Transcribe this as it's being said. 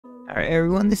Alright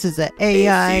everyone, this is the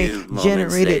AI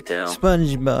generated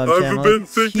SpongeBob channel. I've been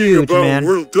thinking about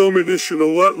world domination a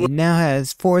lot it now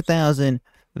has 4,000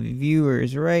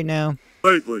 viewers right now.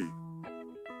 Lately.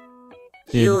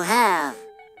 Dude. You have.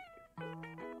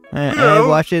 I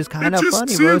watched it. It's kind of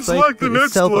funny, bro. It's like the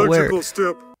next logical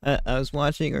step. I was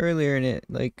watching earlier and it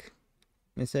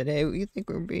said, "Hey, you think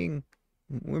we're being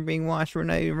watched? We're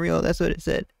not even real." That's what it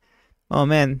said. Oh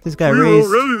man, this guy raised.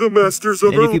 We're already the masters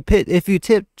of and if you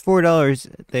tip $4,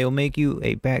 they will make you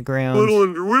a background. Little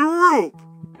underwear rope.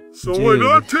 So Dude. why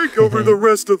not take over the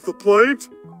rest of the plate?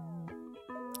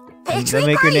 They'll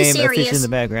make your name a fish in the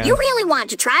background. You really want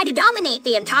to try to dominate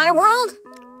the entire world?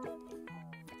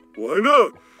 Why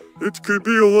not? It could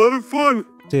be a lot of fun.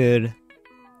 Dude.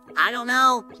 I don't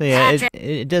know. So yeah,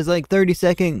 it does like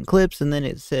 30-second clips and then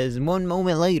it says 1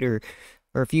 moment later.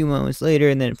 Or a few moments later,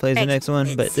 and then it plays the next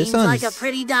one. But this one's like a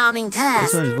pretty daunting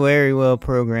task. This one's very well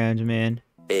programmed, man.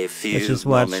 A few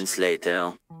moments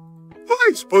later.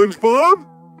 Hi, SpongeBob.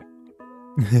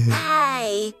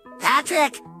 Hey,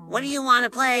 Patrick. What do you want to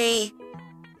play?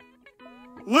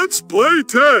 Let's play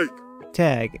tag.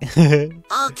 Tag.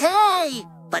 Okay,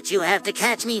 but you have to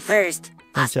catch me first.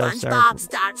 SpongeBob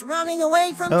starts running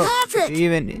away from Patrick.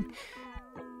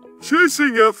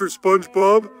 Chasing after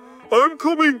SpongeBob. I'm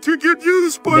coming to get you,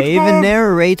 SpongeBob! They even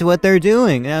narrate what they're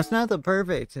doing. Now, it's not the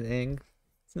perfect thing.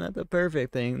 It's not the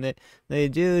perfect thing. They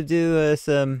do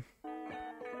some...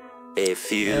 A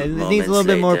few it needs a little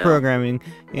bit more programming.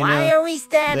 Why are we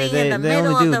standing in the middle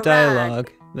only do of the dialogue.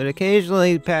 rug? But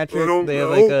occasionally, Patrick, they have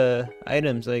like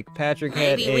items. Like Patrick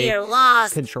Maybe had we're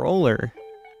lost. Controller.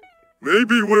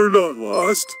 Maybe we're not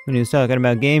lost. When he was talking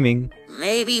about gaming.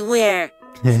 Maybe we're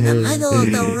in the middle of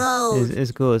the road.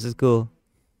 It's cool. This is cool.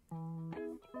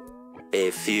 A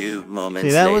few moments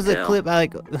See, that later. was a clip I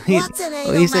like. What's an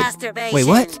anal masturbation? Wait,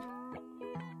 what?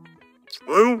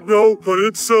 I don't know, but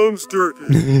it sounds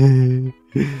dirty.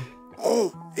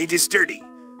 Oh, it is dirty.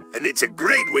 And it's a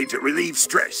great way to relieve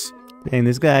stress. Dang,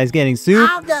 this guy's getting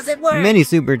How does it work? many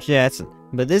super chats.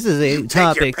 But this is a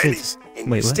topic. Take your pennies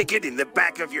and Wait, what? stick it in the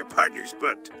back of your partner's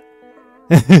butt.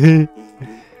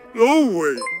 No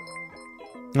way.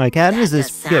 Like, how does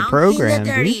this get programmed,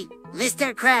 dude?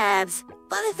 Mr. Krabs.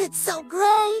 But if it's so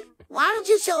great, why don't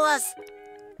you show us?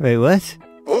 Wait, what?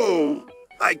 Oh,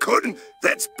 I couldn't.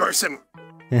 That's personal.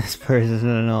 That's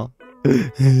personal.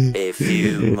 A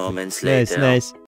few moments later. Nice.